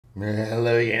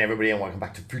Hello again, everybody, and welcome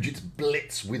back to Fujit's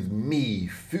Blitz with me,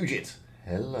 Fujit.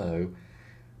 Hello.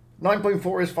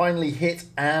 9.4 is finally hit,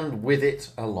 and with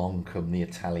it, along come the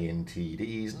Italian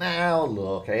TDs. Now,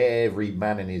 look, every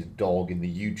man and his dog in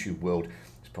the YouTube world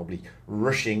is probably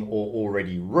rushing or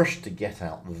already rushed to get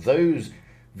out those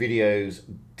videos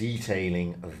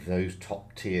detailing those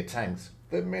top tier tanks.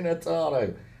 The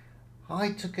Minotauro.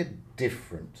 I took a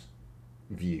different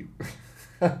view.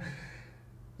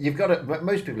 You've got to,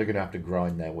 most people are going to have to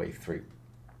grind their way through.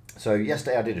 So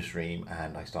yesterday I did a stream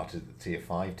and I started at the tier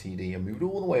 5 TD and moved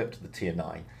all the way up to the tier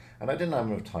 9, and I didn't have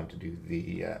enough time to do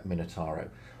the Minotauro.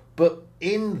 But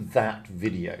in that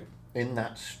video, in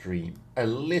that stream, a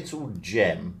little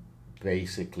gem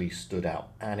basically stood out,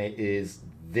 and it is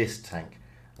this tank,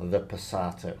 the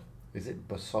Bassotto. Is it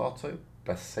Bassotto?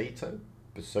 Bassotto?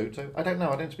 Bassotto? I don't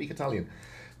know, I don't speak Italian.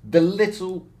 The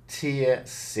little tier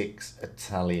 6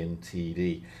 Italian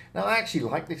TD. Now I actually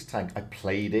like this tank. I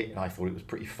played it and I thought it was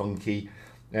pretty funky,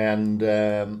 and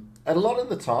a lot of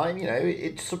the time, you know,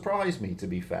 it surprised me, to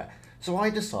be fair. So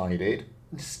I decided,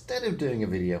 instead of doing a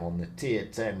video on the tier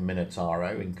 10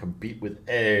 Minotauro and compete with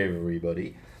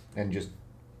everybody and just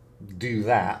do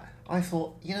that, I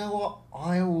thought, you know what,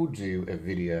 I will do a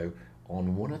video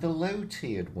on one of the low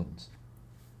tiered ones,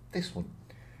 this one.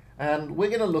 And we're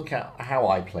going to look at how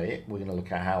I play it, we're going to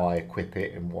look at how I equip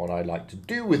it and what I like to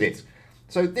do with it.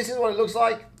 So this is what it looks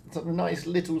like. It's a nice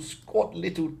little squat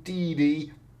little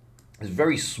TD. It's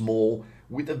very small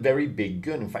with a very big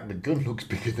gun. In fact, the gun looks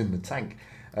bigger than the tank,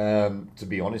 to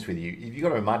be honest with you. You've got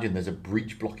to imagine there's a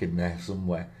breech block in there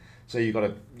somewhere. So you got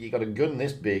a gun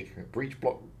this big, a breech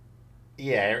block.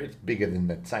 Yeah, it's bigger than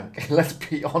the tank. Let's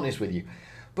be honest with you.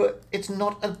 But it's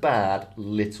not a bad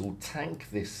little tank,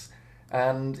 this.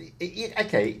 And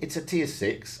okay, it's a tier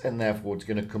 6, and therefore it's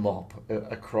going to come up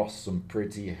across some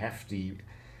pretty hefty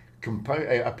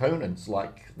opponents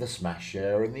like the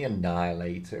Smasher and the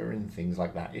Annihilator and things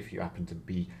like that, if you happen to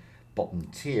be bottom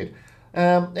tiered.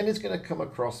 And it's going to come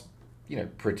across, you know,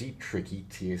 pretty tricky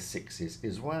tier 6s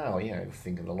as well, you know,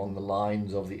 thinking along the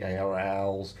lines of the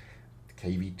ARLs, the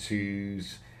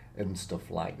KV2s and stuff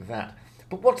like that.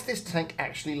 But what's this tank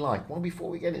actually like? Well, before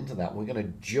we get into that, we're going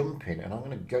to jump in and I'm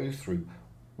going to go through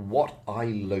what I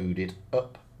loaded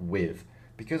up with,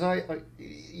 because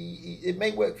it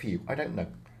may work for you, I don't know.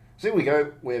 So here we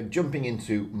go, we're jumping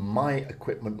into my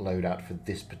equipment loadout for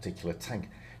this particular tank.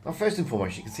 Now, first and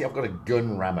foremost, you can see I've got a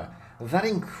gun rammer. That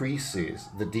increases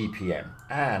the DPM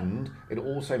and it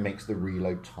also makes the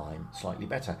reload time slightly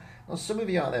better. Now, some of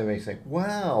you out there may say,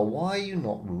 wow, why are you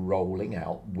not rolling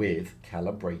out with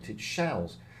calibrated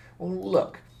shells? Well,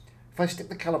 look, if I stick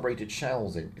the calibrated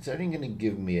shells in, it's only going to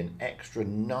give me an extra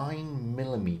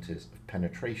 9mm of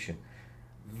penetration.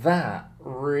 That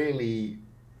really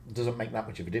doesn't make that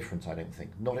much of a difference, I don't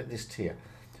think, not at this tier.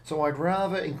 So I'd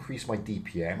rather increase my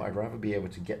DPM, I'd rather be able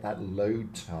to get that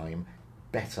load time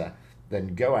better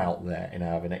than go out there and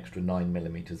have an extra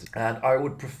 9mm. And I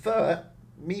would prefer,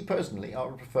 me personally, I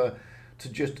would prefer to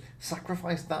just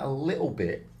sacrifice that a little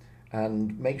bit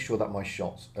and make sure that my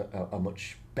shots are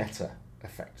much better,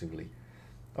 effectively.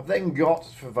 I've then got,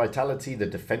 for Vitality, the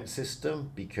defense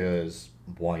system, because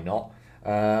why not?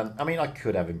 I mean, I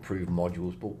could have improved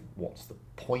modules, but what's the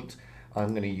point?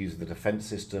 I'm going to use the defense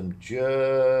system,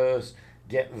 just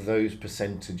get those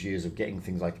percentages of getting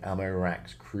things like ammo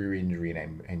racks, crew injury,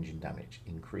 and engine damage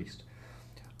increased.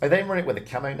 I then run it with a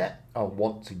camo net. I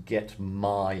want to get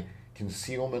my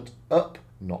concealment up,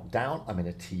 not down. I'm in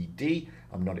a TD.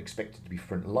 I'm not expected to be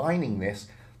front lining this.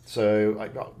 So I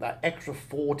got that extra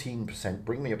 14%,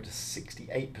 bring me up to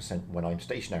 68% when I'm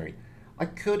stationary. I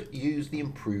could use the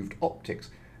improved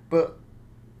optics, but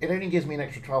it only gives me an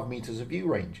extra 12 meters of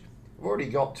view range. I've already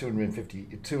got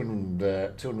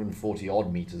 240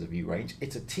 odd meters of view range.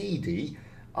 It's a TD.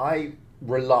 I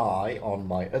rely on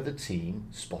my other team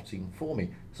spotting for me.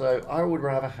 So I would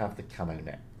rather have the camo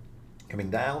net.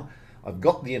 Coming down, I've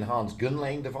got the enhanced gun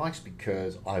laying device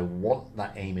because I want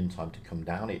that aiming time to come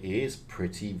down. It is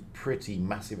pretty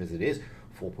massive as it is,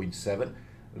 4.7.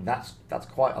 That's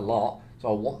quite a lot. So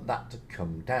I want that to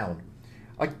come down.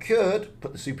 I could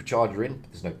put the supercharger in,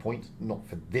 but there's no point, not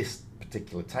for this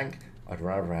particular tank. I'd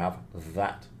rather have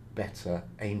that better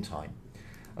aim time.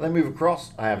 And then move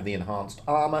across, I have the enhanced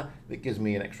armor that gives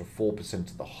me an extra 4%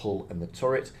 to the hull and the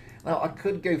turret. Now I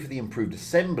could go for the improved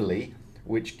assembly,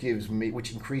 which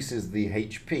increases the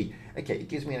HP. Okay, it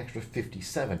gives me an extra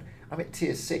 57. I'm at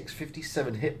tier 6,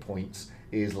 57 hit points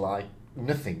is like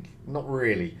nothing, not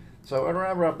really. So I'd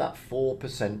rather have that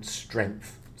 4%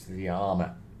 strength to the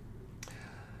armor.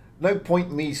 No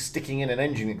point me sticking in an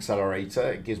engine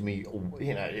accelerator. It gives me,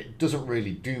 you know, it doesn't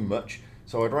really do much.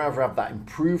 So I'd rather have that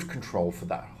improved control for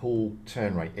that whole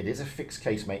turn rate. It is a fixed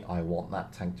case, mate. I want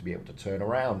that tank to be able to turn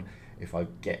around if I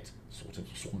get sort of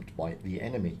swamped by the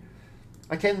enemy.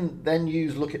 I can then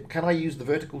can I use the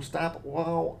vertical stab?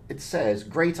 Well, it says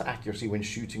greater accuracy when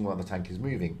shooting while the tank is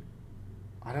moving.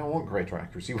 I don't want greater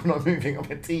accuracy when I'm moving. I'm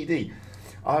a TD.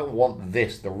 I want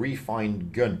this, the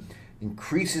refined gun.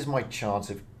 Increases my chance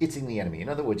of hitting the enemy. In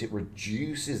other words, it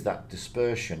reduces that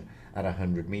dispersion at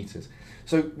 100 meters.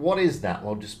 So what is that?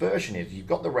 Well, dispersion is, you've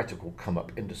got the reticle come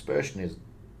up, and dispersion is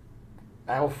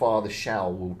how far the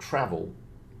shell will travel,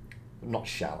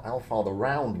 how far the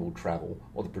round will travel,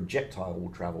 or the projectile will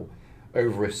travel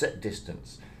over a set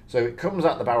distance. So it comes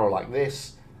out the barrel like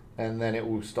this, and then it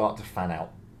will start to fan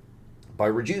out. By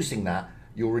reducing that,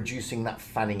 you're reducing that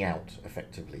fanning out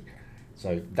effectively.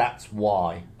 So that's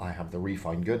why I have the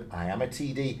refined gun. I am a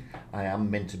TD. I am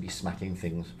meant to be smacking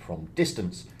things from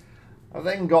distance. I've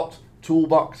then got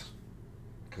toolbox,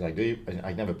 because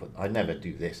I never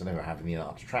do this. I never have any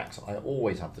large tracks. I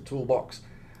always have the toolbox.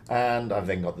 And I've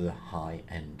then got the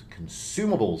high-end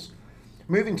consumables.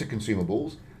 Moving to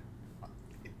consumables,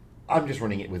 I'm just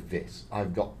running it with this.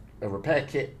 I've got a repair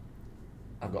kit.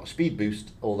 I've got a speed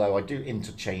boost, although I do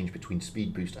interchange between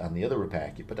speed boost and the other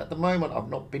repair kit. But at the moment, I've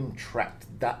not been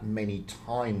tracked that many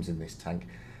times in this tank.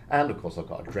 And of course, I've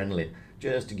got adrenaline,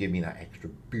 just to give me that extra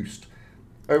boost.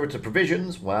 Over to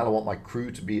provisions. Well, I want my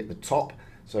crew to be at the top.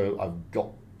 So I've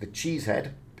got the cheese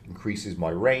head, increases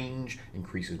my range,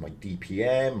 increases my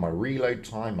DPM, my reload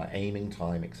time, my aiming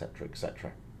time, etc.,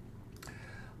 etc.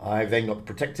 I've then got the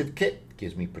protective kit,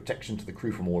 gives me protection to the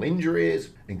crew from all injuries,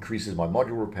 increases my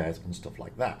module repairs and stuff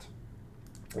like that.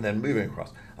 And then moving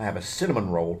across, I have a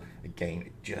cinnamon roll. Again,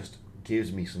 it just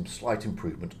gives me some slight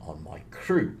improvement on my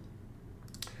crew.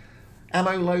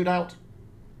 Ammo loadout.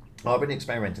 I've been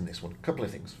experimenting this one. A couple of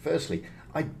things. Firstly,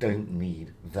 I don't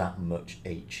need that much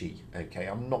HE. Okay,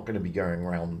 I'm not going to be going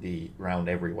around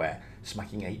everywhere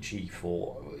smacking HE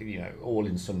for, all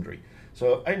in sundry.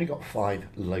 So I've only got 5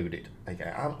 loaded.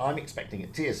 Okay, I'm expecting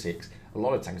at tier 6 a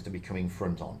lot of tanks to be coming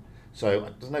front on. So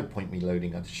there's no point me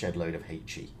loading a shed load of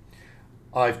HE.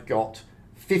 I've got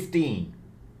 15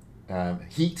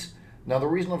 heat. Now the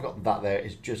reason I've got that there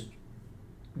is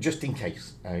just in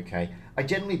case. Okay, I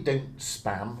generally don't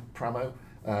spam Pramo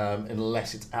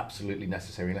unless it's absolutely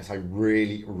necessary, unless I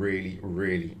really, really,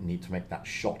 really need to make that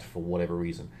shot for whatever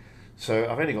reason. So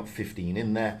I've only got 15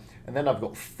 in there, and then I've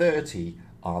got 30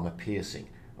 armor piercing.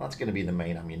 That's going to be the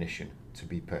main ammunition, to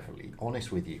be perfectly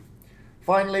honest with you.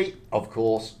 Finally, of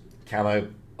course, camo.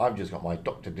 I've just got my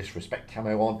Dr. Disrespect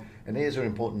camo on, and here's an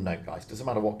important note, guys. Doesn't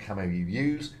matter what camo you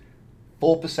use,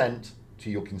 4% to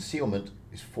your concealment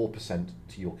is 4%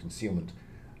 to your concealment.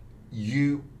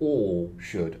 You all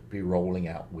should be rolling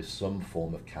out with some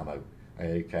form of camo,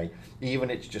 okay? Even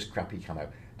if it's just crappy camo.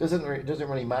 It doesn't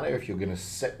really matter if you're going to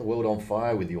set the world on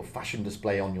fire with your fashion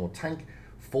display on your tank.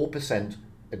 4%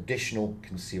 additional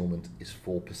concealment is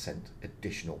 4%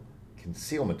 additional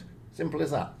concealment. Simple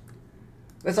as that.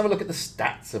 Let's have a look at the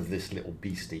stats of this little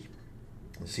beastie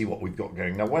and see what we've got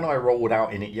going. Now, when I rolled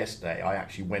out in it yesterday, I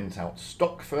actually went out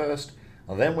stock first,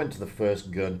 I then went to the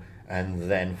first gun, and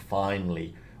then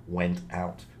finally went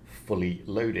out fully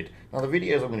loaded. Now, the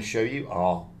videos I'm going to show you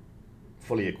are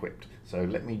fully equipped. So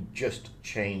let me just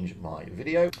change my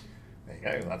video. There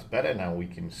you go, that's better. Now we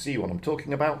can see what I'm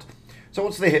talking about. So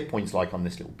what's the hit points like on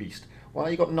this little beast? Well,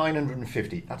 you got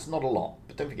 950. That's not a lot,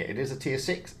 but don't forget, it is a tier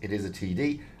 6, it is a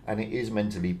TD, and it is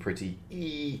meant to be pretty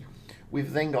E.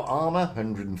 We've then got armor,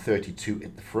 132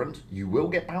 at the front. You will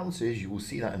get bounces, you will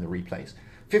see that in the replays.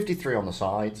 53 on the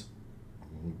sides,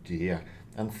 oh dear,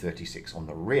 and 36 on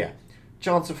the rear.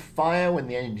 Chance of fire when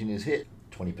the engine is hit,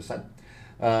 20%.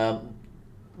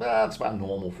 That's about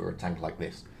normal for a tank like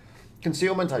this.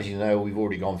 Concealment, as you know, we've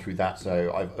already gone through that,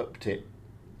 so I've upped it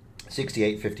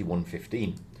 68, 51,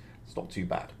 15. It's not too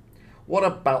bad. What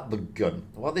about the gun?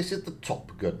 Well, this is the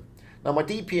top gun. Now, my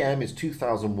DPM is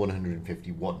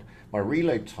 2,151. My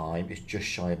reload time is just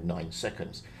shy of 9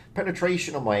 seconds.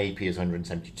 Penetration on my AP is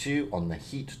 172, on the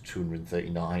heat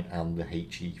 239, and the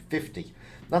HE 50.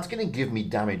 That's going to give me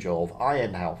damage of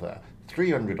iron alpha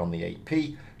 300 on the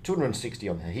AP, 260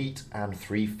 on the heat, and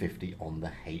 350 on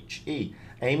the HE.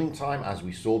 Aiming time, as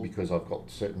we saw, because I've got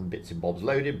certain bits and bobs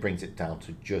loaded, brings it down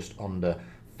to just under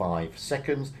 5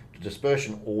 seconds. The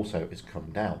dispersion also has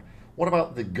come down. What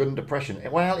about the gun depression?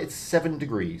 Well, it's 7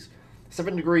 degrees.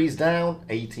 7 degrees down,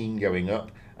 18 going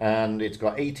up, and it's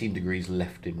got 18 degrees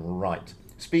left and right.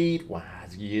 Speed, well,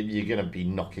 you're going to be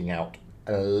knocking out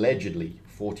allegedly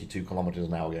 42 kilometers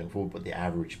an hour going forward, but the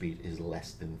average speed is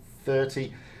less than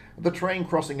 30. The terrain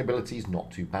crossing ability is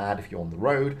not too bad if you're on the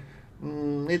road.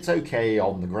 it's okay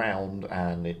on the ground,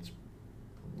 and it's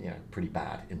pretty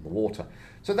bad in the water.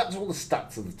 So that's all the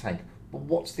stats of the tank. But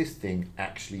what's this thing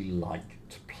actually like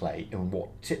to play, and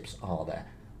what tips are there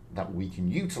that we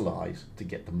can utilize to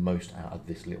get the most out of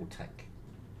this little tank?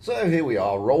 So here we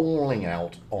are rolling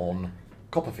out on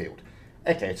Copperfield.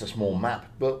 Okay, it's a small map,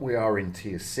 but we are in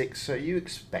tier 6, so you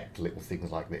expect little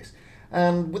things like this.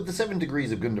 And with the 7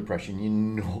 degrees of gun depression, you're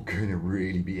not going to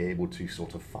really be able to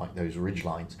sort of fight those ridge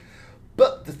lines.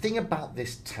 But the thing about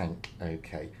this tank,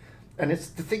 okay, and it's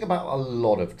the thing about a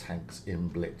lot of tanks in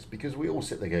Blitz, because we all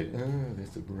sit there going, oh, this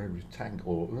is a rubbish tank,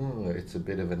 or oh, it's a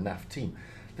bit of a naff team.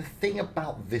 The thing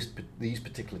about these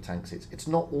particular tanks is it's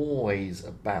not always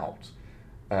about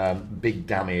big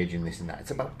damage and this and that.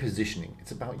 It's about positioning.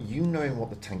 It's about you knowing what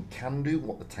the tank can do,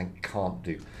 what the tank can't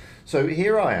do. So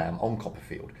here I am on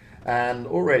Copperfield, and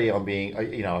already I'm being,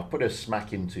 I've put a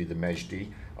smack into the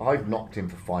Mejdi. I've knocked him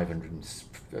for 500,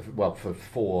 well,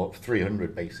 for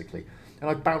 300 basically, and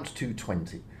I've bounced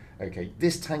 220. Okay,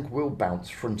 this tank will bounce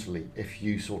frontally if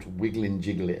you sort of wiggle and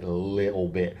jiggle it a little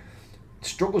bit.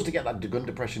 Struggles to get that gun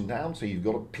depression down, so you've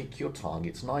got to pick your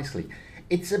targets nicely.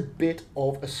 It's a bit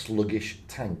of a sluggish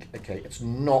tank, okay? It's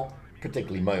not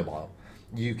particularly mobile.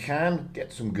 You can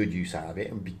get some good use out of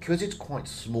it, and because it's quite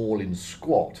small in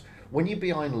squat, when you're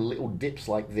behind little dips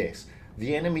like this,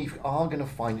 the enemy are going to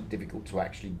find it difficult to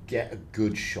actually get a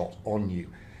good shot on you.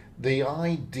 The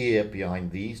idea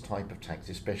behind these type of tanks,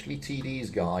 especially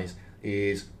TDs, guys,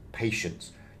 is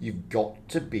patience. You've got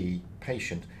to be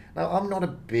patient. Now, I'm not a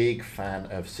big fan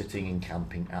of sitting and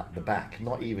camping at the back,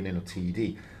 not even in a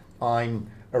TD. I'm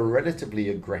a relatively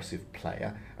aggressive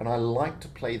player, and I like to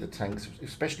play the tanks,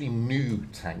 especially new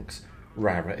tanks,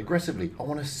 rather aggressively. I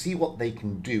want to see what they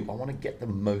can do. I want to get the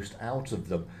most out of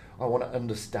them. I want to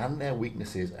understand their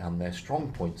weaknesses and their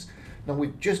strong points. Now,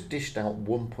 we've just dished out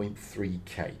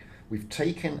 1.3k. We've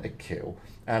taken a kill,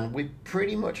 and we've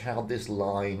pretty much held this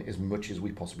line as much as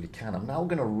we possibly can. I'm now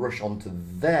going to rush onto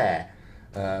their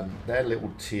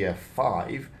little tier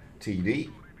 5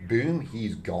 TD. Boom,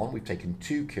 he's gone. We've taken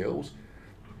 2 kills.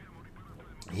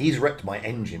 He's wrecked my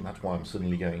engine. That's why I'm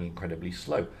suddenly going incredibly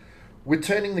slow. We're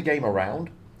turning the game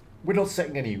around. We're not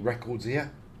setting any records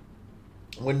here.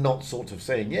 We're not sort of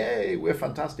saying, yay, we're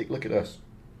fantastic, look at us.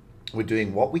 We're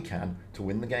doing what we can to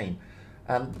win the game.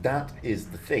 And that is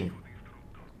the thing.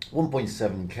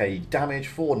 1.7k damage,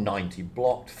 490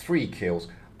 blocked, 3 kills.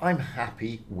 I'm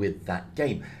happy with that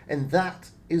game. And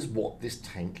that is what this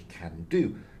tank can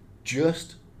do.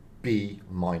 Just be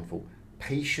mindful.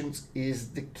 Patience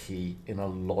is the key in a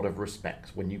lot of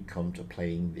respects when you come to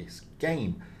playing this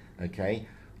game. Okay?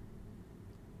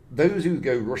 Those who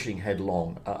go rushing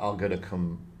headlong are going to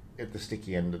come at the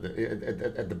sticky end of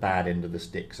at the bad end of the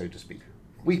stick, so to speak.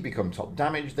 We become top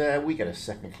damage there. We get a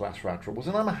second class route troubles,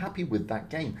 and I'm happy with that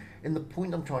game. And the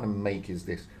point I'm trying to make is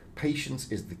this: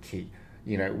 patience is the key.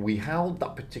 We held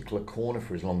that particular corner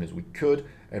for as long as we could,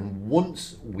 and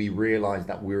once we realized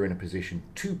that we were in a position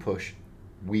to push,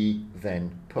 we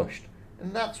then pushed.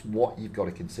 And that's what you've got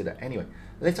to consider. Anyway,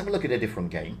 let's have a look at a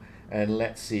different game, and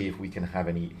let's see if we can have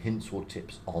any hints or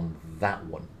tips on that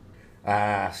one.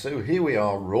 So here we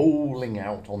are rolling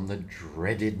out on the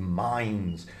dreaded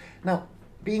mines. Now,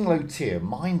 being low tier,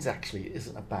 mines actually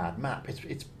isn't a bad map.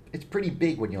 It's pretty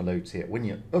big when you're low tier. When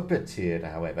you're upper tiered,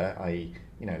 however, i.e.,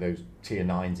 those tier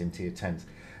 9s and tier 10s,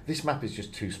 this map is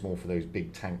just too small for those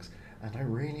big tanks. And I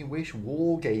really wish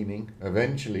Wargaming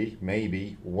eventually,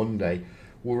 maybe one day,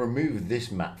 will remove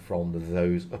this map from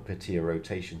those upper tier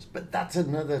rotations. But that's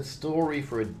another story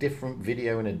for a different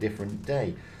video and a different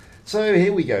day. So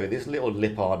here we go, this little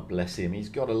Lippard, bless him, he's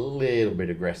got a little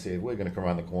bit aggressive. We're going to come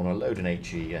around the corner, load an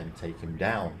HE and take him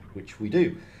down, which we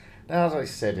do. Now, as I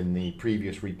said in the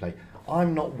previous replay,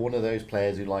 I'm not one of those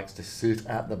players who likes to sit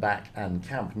at the back and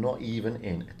camp, not even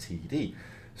in a TD.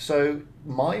 So,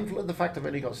 mindful of the fact I've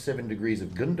only got 7 degrees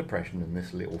of gun depression in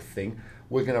this little thing,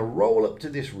 we're going to roll up to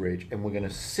this ridge and we're going to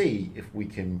see if we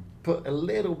can put a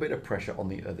little bit of pressure on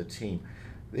the other team.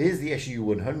 Here's the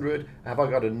SU-100. Have I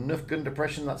got enough gun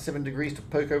depression, that 7 degrees, to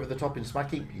poke over the top in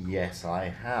smacking? Yes, I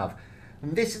have.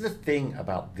 And this is the thing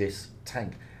about this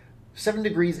tank. 7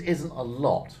 degrees isn't a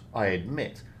lot, I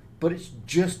admit, but it's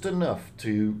just enough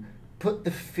to put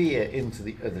the fear into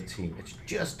the other team. It's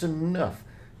just enough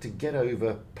to get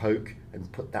over, poke,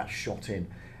 and put that shot in.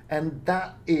 And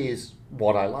that is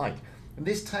what I like. And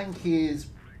this tank is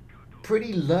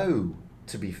pretty low,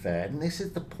 to be fair, and this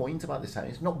is the point about this tank.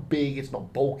 It's not big, it's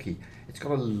not bulky, it's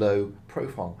got a low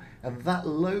profile, and that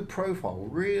low profile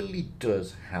really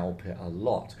does help it a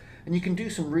lot. And you can do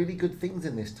some really good things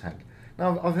in this tank.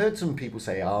 Now, I've heard some people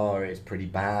say, oh, it's pretty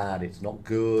bad, it's not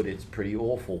good, it's pretty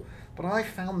awful. But I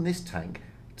found this tank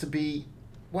to be,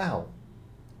 well,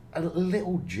 a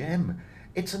little gem.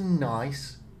 It's a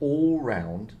nice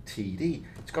all-round TD.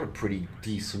 It's got a pretty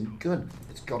decent gun.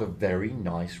 It's got a very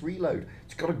nice reload.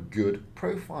 It's got a good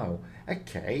profile.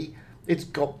 Okay, it's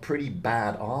got pretty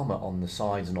bad armor on the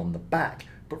sides and on the back,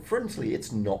 but frontally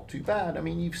it's not too bad. I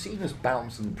mean, you've seen us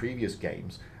bounce in the previous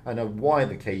games. I know why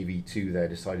the KV2 there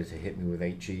decided to hit me with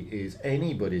HE is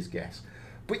anybody's guess.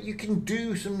 But you can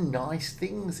do some nice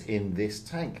things in this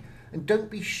tank, and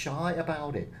don't be shy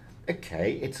about it.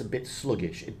 Okay, it's a bit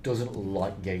sluggish. It doesn't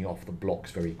like getting off the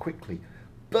blocks very quickly.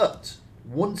 But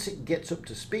once it gets up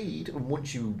to speed, and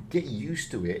once you get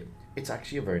used to it, it's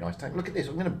actually a very nice tank. Look at this.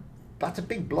 That's a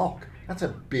big block. That's a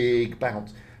big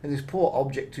bounce. And this poor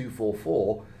Object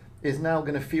 244 is now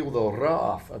going to feel the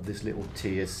wrath of this little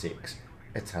tier 6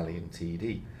 Italian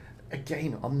TD.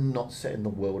 Again, I'm not setting the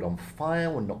world on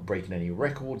fire. We're not breaking any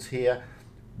records here.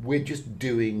 We're just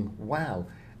doing well.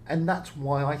 And that's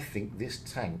why I think this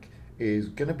tank is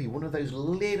going to be one of those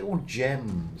little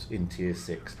gems in tier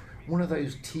 6. One of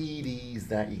those TDs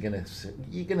that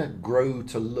you're gonna grow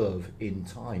to love in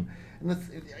time. And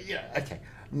yeah, okay,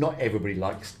 not everybody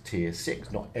likes tier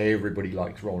 6. Not everybody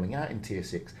likes rolling out in tier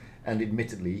 6. And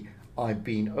admittedly, I've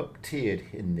been up tiered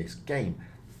in this game.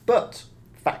 But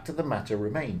fact of the matter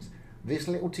remains, this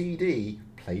little TD,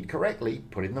 played correctly,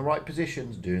 put in the right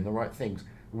positions, doing the right things,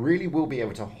 really will be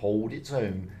able to hold its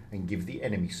own and give the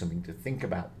enemy something to think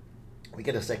about. We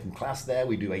get a second class there,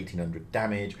 we do 1800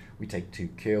 damage, we take 2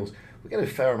 kills, we get a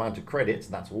fair amount of credits,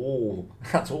 that's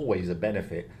always a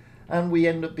benefit. And we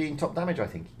end up being top damage, I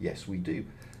think. Yes, we do.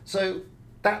 So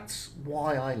that's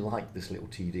why I like this little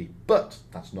TD. But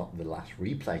that's not the last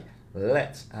replay.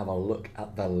 Let's have a look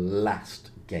at the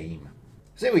last game.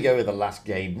 So here we go with the last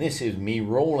game. This is me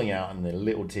rolling out in the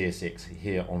little tier 6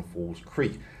 here on Falls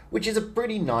Creek, which is a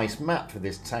pretty nice map for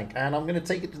this tank, and I'm going to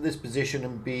take it to this position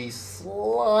and be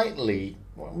slightly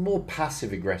more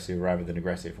passive-aggressive rather than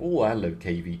aggressive. Oh, hello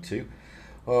KV2.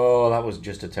 Oh, that was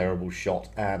just a terrible shot,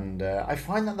 and I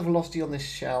find that the velocity on this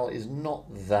shell is not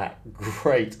that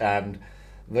great, and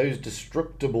those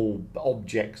destructible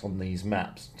objects on these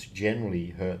maps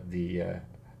generally hurt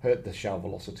the shell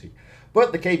velocity.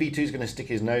 But the KV2 is going to stick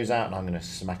his nose out, and I'm going to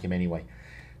smack him anyway.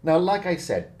 Now, like I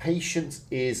said, patience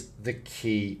is the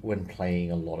key when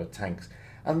playing a lot of tanks.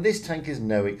 And this tank is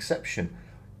no exception.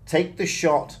 Take the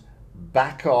shot,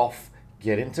 back off,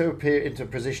 get into a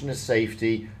position of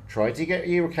safety, try to get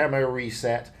your camo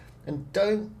reset, and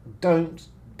don't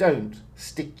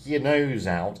stick your nose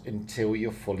out until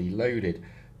you're fully loaded.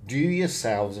 Do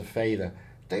yourselves a favour.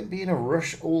 Don't be in a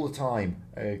rush all the time,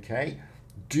 okay?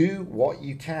 Do what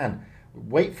you can.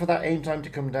 Wait for that aim time to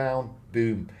come down,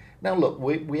 boom. Now look,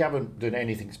 we haven't done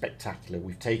anything spectacular.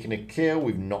 We've taken a kill,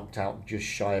 we've knocked out just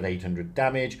shy of 800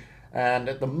 damage, and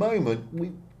at the moment,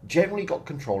 we've generally got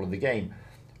control of the game.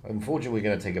 Unfortunately, we're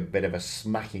going to take a bit of a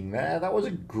smacking there. That was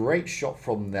a great shot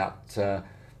from that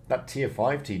tier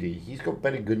 5 TD. He's got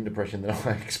better gun depression than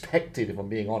I expected, if I'm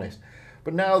being honest.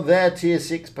 But now their tier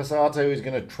 6 Bassotto is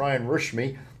going to try and rush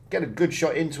me, get a good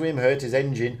shot into him, hurt his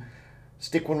engine,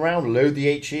 stick one round, load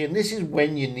the HE, and this is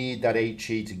when you need that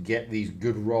HE to get these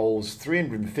good rolls.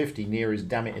 350 near his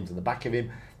damn it into the back of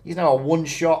him. He's now a one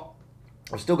shot.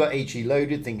 I've still got HE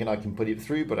loaded, thinking I can put it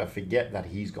through, but I forget that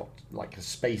he's got like a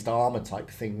spaced armor type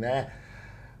thing there.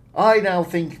 I now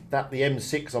think that the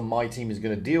M6 on my team is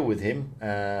going to deal with him.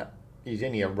 He's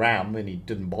only a ram and he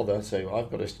didn't bother, so I've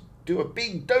got to do a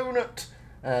big donut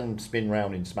and spin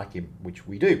round and smack him, which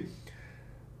we do.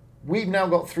 We've now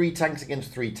got 3 tanks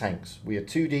against 3 tanks. We are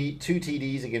 2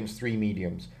 TDs against 3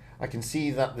 mediums. I can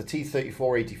see that the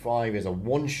T3485 is a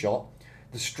one-shot.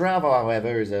 The Strava,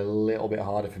 however, is a little bit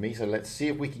harder for me, so let's see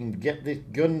if we can get this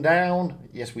gun down.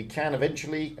 Yes, we can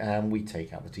eventually, and we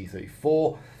take out the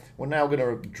T34. We're now going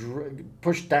to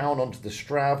push down onto the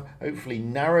Strav, hopefully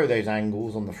narrow those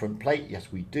angles on the front plate.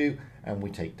 Yes, we do, and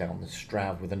we take down the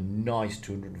Strav with a nice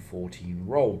 214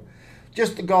 roll.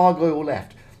 Just the gargoyle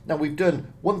left. Now we've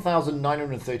done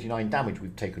 1,939 damage,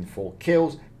 we've taken 4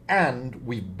 kills, and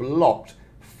we've blocked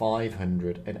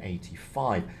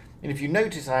 585. And if you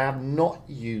notice, I have not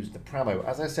used the Pramo.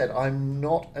 As I said, I'm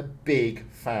not a big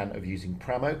fan of using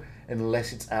Pramo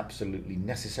unless it's absolutely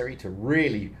necessary to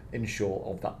really ensure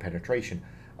of that penetration.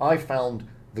 I found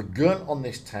the gun on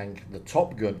this tank, the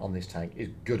top gun on this tank, is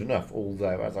good enough,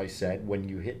 although, as I said, when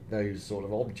you hit those sort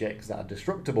of objects that are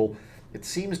destructible, it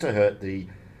seems to hurt the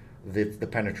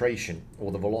penetration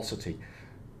or the velocity.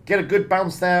 Get a good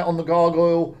bounce there on the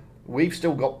gargoyle. We've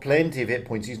still got plenty of hit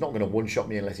points. He's not going to one-shot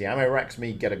me unless he ammo racks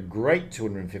me. Get a great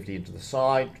 250 into the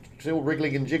side. Still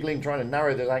wriggling and jiggling, trying to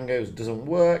narrow those angles. Doesn't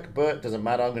work, but doesn't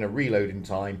matter. I'm going to reload in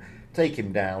time, take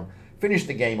him down, finish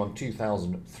the game on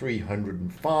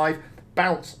 2,305,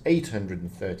 bounce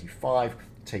 835,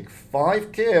 take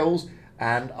 5 kills,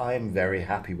 and I am very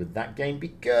happy with that game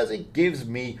because it gives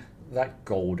me that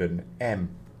golden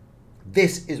M.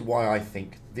 This is why I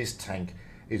think this tank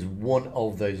is one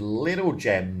of those little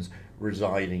gems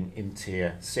residing in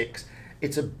tier 6.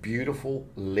 It's a beautiful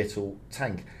little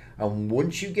tank, and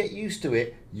once you get used to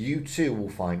it, you too will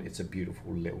find it's a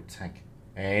beautiful little tank.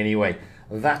 Anyway,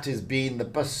 that has been the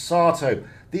Bassotto,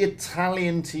 the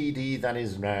Italian TD that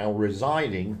is now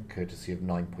residing, courtesy of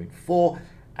 9.4,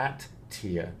 at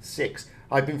tier 6.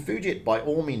 I've been Fujit. By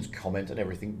all means comment and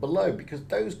everything below, because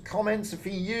those comments are for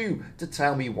you to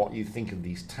tell me what you think of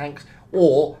these tanks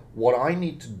or what I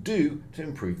need to do to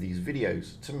improve these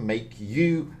videos to make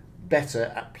you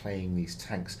better at playing these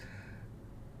tanks.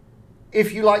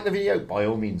 If you like the video, by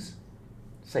all means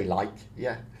say like,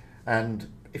 yeah, and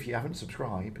if you haven't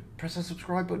subscribed, press the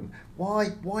subscribe button.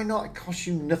 Why not? It costs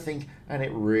you nothing and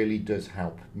it really does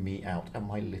help me out and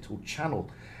my little channel.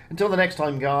 Until the next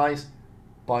time, guys,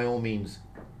 by all means,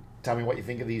 tell me what you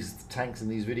think of these tanks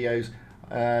and these videos.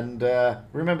 And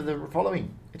remember the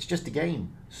following, it's just a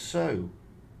game. So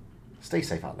stay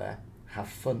safe out there, have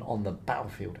fun on the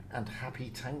battlefield, and happy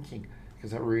tanking,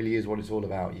 because that really is what it's all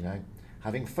about, you know,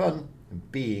 having fun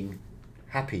and being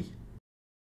happy.